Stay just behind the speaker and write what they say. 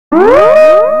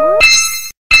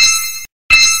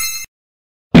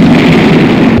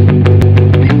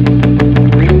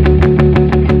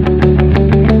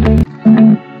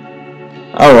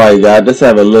Alright guys, let's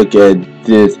have a look at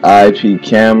this IP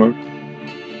camera.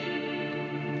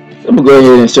 So I'm going to go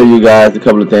ahead and show you guys a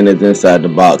couple of things that's inside the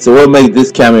box. So what makes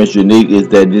this camera unique is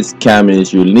that this camera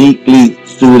is uniquely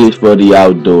suited for the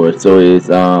outdoors. So it's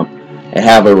it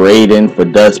have a rating for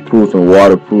dust proof and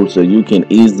waterproof, so you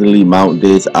can easily mount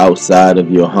this outside of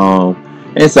your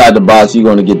home. Inside the box you're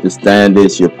going to get the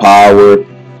standards, your power,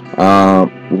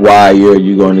 wire,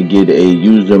 you're going to get a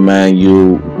user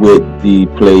manual with the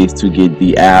place to get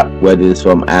the app, whether it's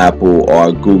from Apple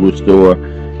or Google Store.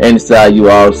 Inside you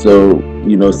also,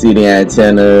 see the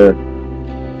antenna,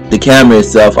 the camera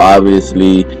itself,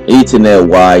 obviously, Ethernet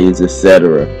wires,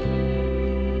 etc.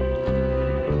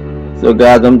 So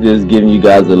guys, I'm just giving you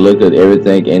guys a look at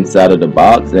everything inside of the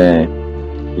box, and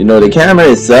the camera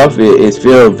itself it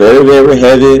feels very, very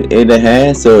heavy in the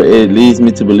hand, so it leads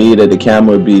me to believe that the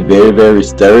camera will be very, very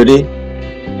sturdy,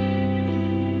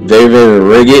 very, very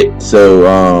rugged. So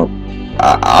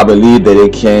I believe that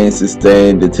it can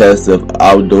sustain the test of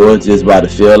outdoors just by the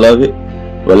feel of it.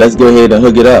 But let's go ahead and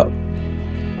hook it up.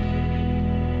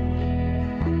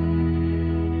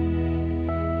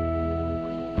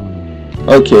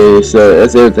 Okay, so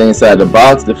that's everything inside the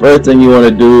box. The first thing you want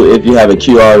to do, if you have a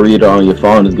QR reader on your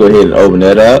phone, is go ahead and open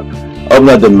that up. Open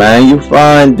up the menu,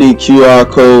 find the QR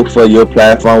code for your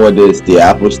platform, whether it's the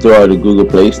Apple Store or the Google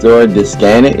Play Store. Just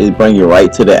scan it, it'll bring you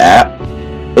right to the app.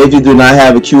 If you do not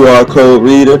have a QR code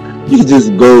reader, you can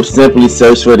just go simply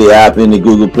search for the app in the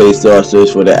Google Play Store,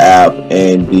 search for the app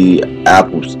in the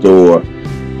Apple Store.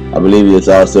 I believe there's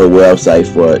also a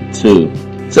website for it too.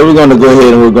 So we're going to go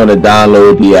ahead and we're going to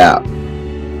download the app.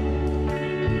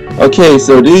 Okay,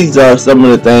 so these are some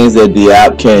of the things that the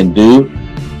app can do.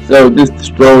 So just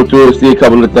scroll through and see a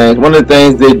couple of things. One of the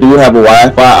things, they do have a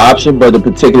Wi-Fi option, but the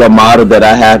particular model that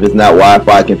I have is not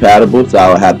Wi-Fi compatible, so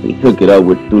I'll have to hook it up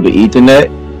through the Ethernet.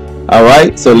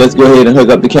 Alright, so let's go ahead and hook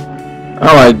up the camera.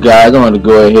 Alright guys, I'm going to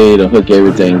go ahead and hook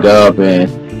everything up,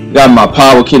 and got my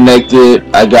power connected.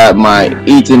 I got my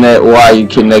Ethernet wire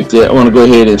connected. I want to go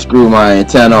ahead and screw my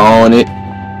antenna on it.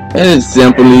 And it's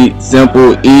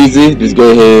simple, easy. Just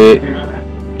go ahead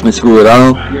and screw it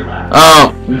on.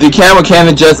 The camera can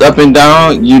adjust up and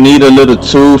down. You need a little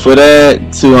tool for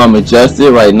that to adjust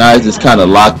it. Right now it's just kind of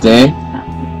locked in.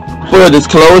 For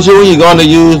disclosure, you're going to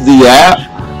use the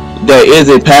app. There is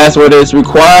a password that's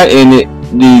required, and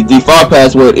the default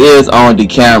password is on the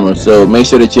camera. So make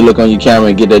sure that you look on your camera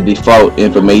and get that default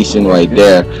information right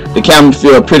there. The camera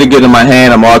feels pretty good in my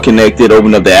hand. I'm all connected.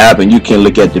 Open up the app and you can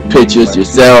look at the pictures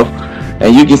yourself,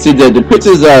 and you can see that the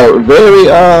pictures are very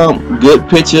good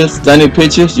pictures, stunning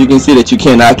pictures. You can see that you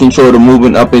cannot control the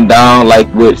movement up and down like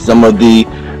with some of the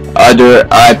other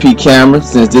IP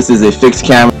cameras, since this is a fixed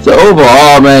camera. So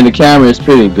overall, man, the camera is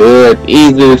pretty good,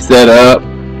 easy to set up.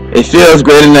 It feels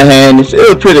great in the hand. It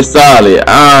feels pretty solid.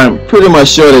 I'm pretty much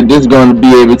sure that this is going to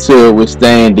be able to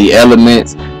withstand the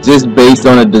elements just based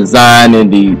on the design and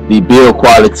the build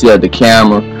quality of the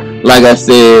camera. Like I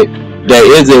said,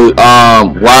 there is a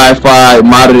Wi-Fi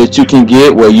model that you can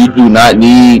get where you do not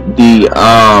need the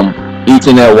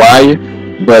Ethernet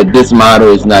wire, but this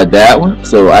model is not that one.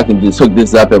 So I can just hook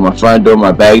this up at my front door,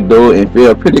 my back door, and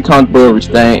feel pretty comfortable.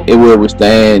 It will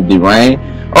withstand the rain.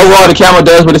 Overall, the camera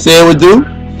does what it said it would do.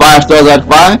 5 stars out of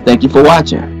 5. Thank you for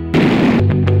watching.